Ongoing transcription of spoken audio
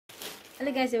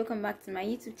Hello guys, welcome back to my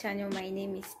YouTube channel. My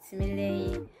name is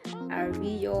Timile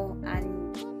Ariyo,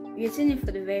 and if you're tuning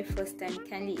for the very first time,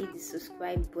 kindly hit the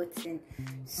subscribe button.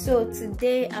 So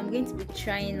today I'm going to be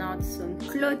trying out some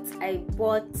clothes I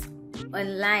bought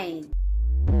online.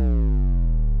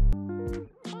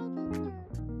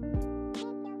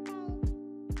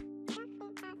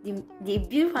 The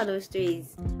beautiful part of the story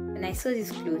is when I saw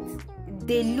these clothes,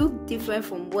 they look different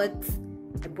from what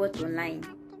I bought online.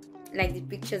 Like the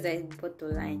pictures I bought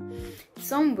online,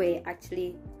 some were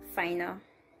actually finer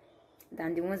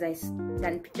than the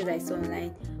pictures I saw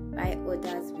online, while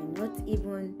others were not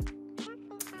even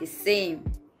the same.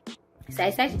 So I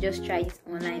decided to just try it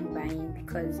online buying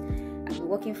because I've been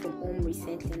working from home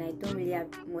recently and I don't really have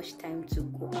much time to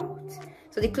go out.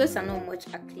 So the clothes are not much,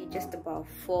 actually just about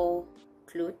 4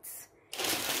 clothes,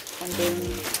 and then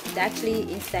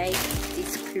actually inside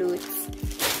these clothes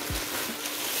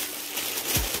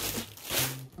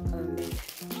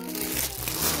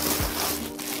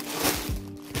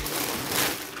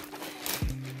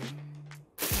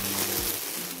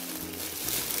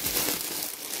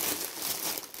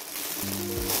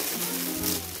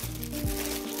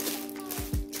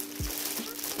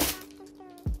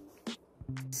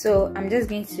so I'm just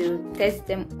going to test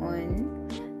them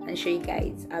on and show you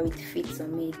guys how it fits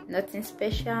on me. Nothing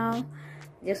special,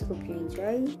 just hope you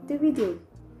enjoy the video.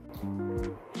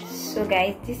 So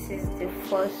guys, this is the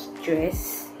first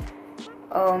dress.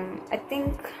 I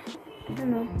think, I don't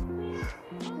know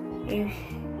if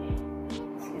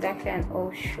it's actually an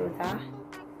off shoulder.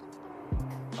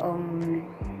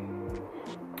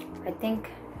 I think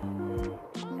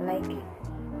I like it.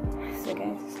 So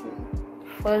guys, this is the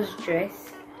first dress.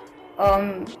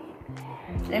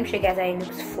 Let me show you guys how it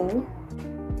looks full.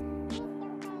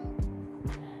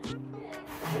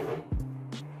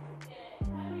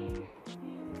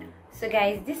 So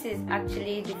guys, this is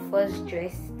actually the first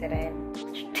dress that I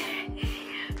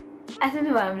don't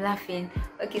know why I'm laughing.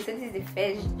 Okay, so this is the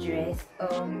first dress.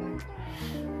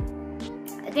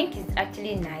 I think it's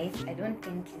actually nice. I don't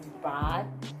think it's bad.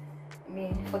 I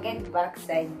mean, forget the back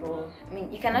side, but I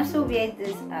mean, you can also wear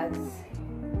this as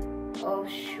off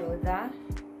shoulder,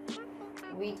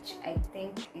 which I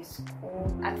think is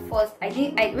cool. At first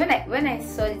when I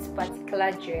saw this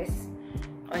particular dress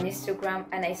on Instagram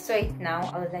and I saw it now,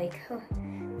 I was like, oh,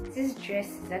 this dress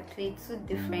is actually too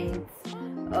different.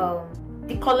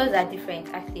 The colors are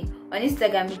different. Actually on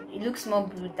Instagram it looks more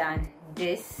blue than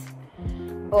this,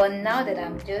 but now that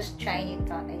I'm just trying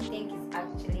it out, I think it's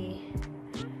actually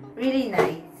really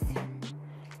nice.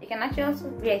 You can actually also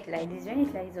wear it like this. Wearing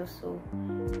it like this also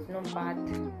is not bad.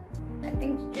 I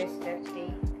think the dress is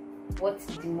actually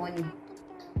worth the money.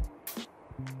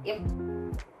 Yep.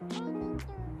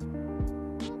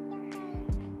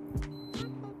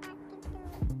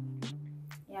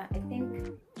 Yeah, I think.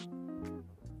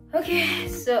 Okay,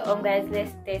 so guys,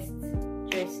 let's test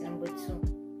dress number 2.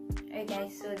 Alright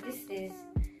guys, so this is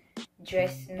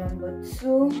dress number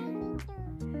 2.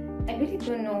 I really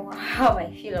don't know how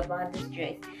I feel about this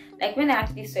dress. Like when I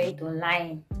actually saw it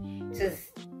online, it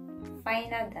was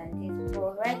finer than this,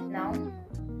 but right now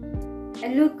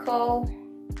I look how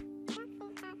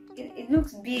it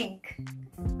looks big.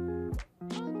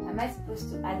 Am I supposed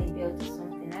to add a belt or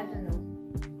something? I don't know.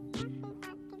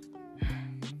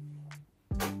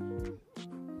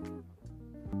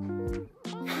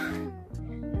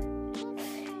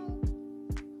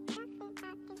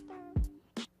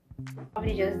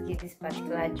 Probably just give this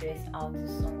particular dress out to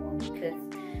someone because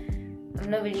I'm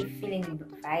not really feeling the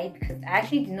vibe, because I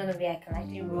actually do not know where I can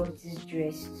actually rock this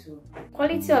dress to. The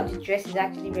quality of the dress is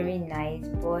actually very nice,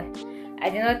 but I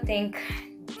do not think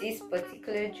this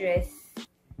particular dress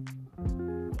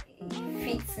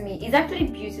fits me. It's actually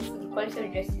beautiful. The quality of the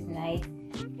dress is nice.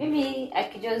 Maybe I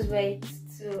could just wear it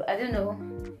to, I don't know,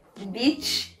 the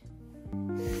beach.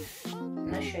 I'm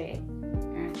not sure yet.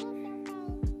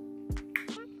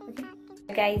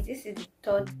 Guys, this is the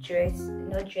third dress.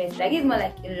 No dress, like it's more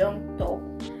like a long top.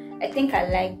 I think I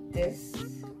like this.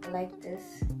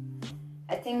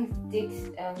 I think this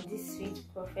fits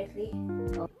perfectly.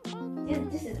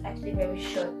 This is actually very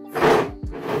short.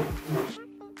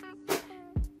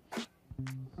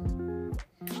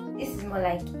 This is more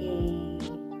like a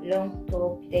long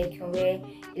top that you can wear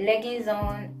leggings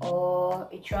on, or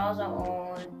a trouser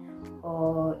on,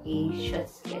 or a short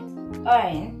skirt.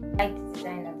 Alright, I like the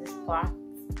design of this part.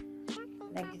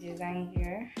 Like the design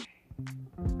here.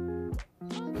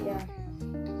 Yeah,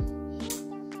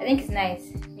 I think it's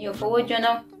nice. Yo, forward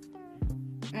journal.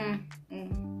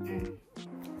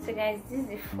 So guys, this is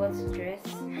the fourth dress.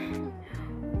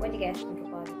 What do you guys think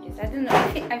about the dress? I don't know.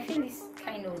 I feel it's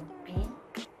kind of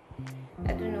big.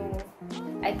 I don't know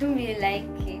I don't really like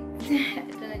it. I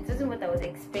don't know, it wasn't what I was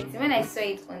expecting. When I saw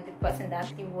it on the person that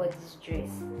actually wore this dress,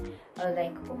 I was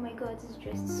like, oh my god, this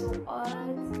dress is so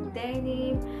hot,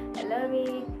 denim, I love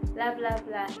it, blah blah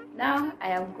blah. Now I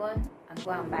have gone and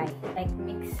go and buy, like,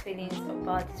 mixed feelings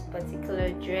about this particular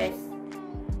dress.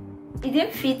 It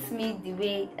didn't fit me the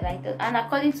way that I thought, and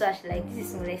according to Ashley, like, this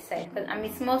is small size because I'm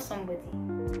a small somebody.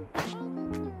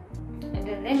 And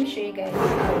then let me show you guys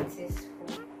how it is.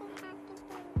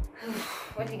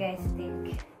 What do you guys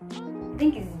think? I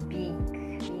think it's big.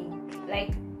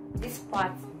 Like, this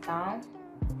part down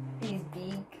is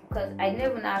big because I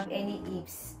don't even have any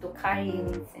hips to carry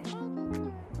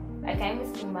anything. I can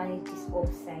even still manage this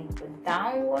upside, but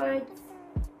downwards.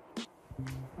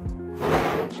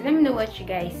 Let me know what you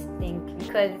guys think,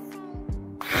 because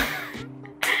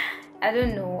I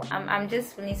don't know. I'm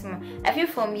just feeling small. I feel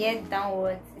from here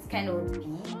downwards it's kind of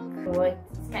big.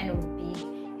 It's kind of big.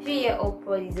 If you here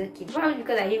upward is okay. Probably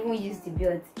because I even used the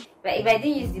belt. But if I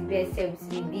didn't use the belt, it would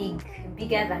be big,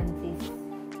 bigger than this.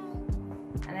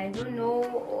 And I don't know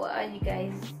how you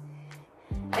guys.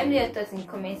 Let me know your thoughts in the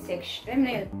comment section. Let me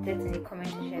know your thoughts in the comment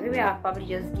section. Maybe I'll probably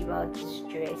just give out this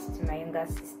dress to my younger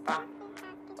sister.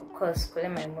 Of course,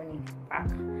 collect my money back.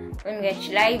 Let me get,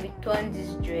 should I return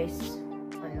this dress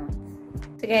or not?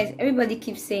 So guys, everybody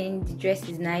keeps saying the dress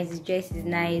is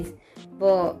nice,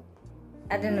 but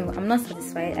I don't know, I'm not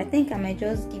satisfied. I think I might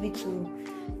just give it to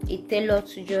a tailor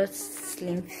to just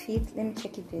slim fit. Let me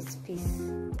check if there's space.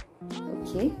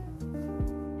 Okay,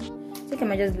 I think I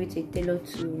might just give it to a tailor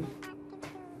to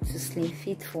slim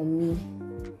fit for me,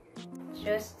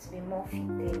 just to be more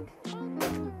fitted.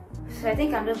 So I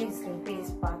think I'm just going to slim fit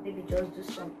this part. Maybe just do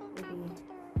some, maybe, you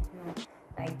know,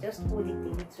 like just hold it a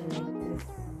little like this.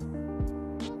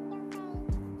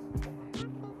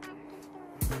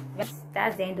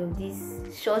 That's the end of this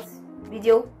short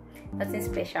video. Nothing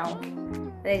special. I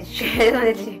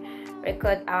wanted to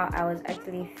record how I was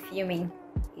actually filming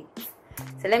it.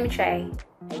 So let me try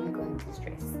and go into this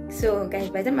dress. So guys,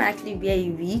 by the time I actually wear a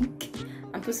wig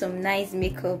and put some nice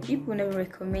makeup, people never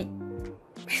recognize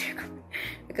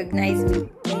me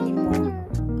anymore.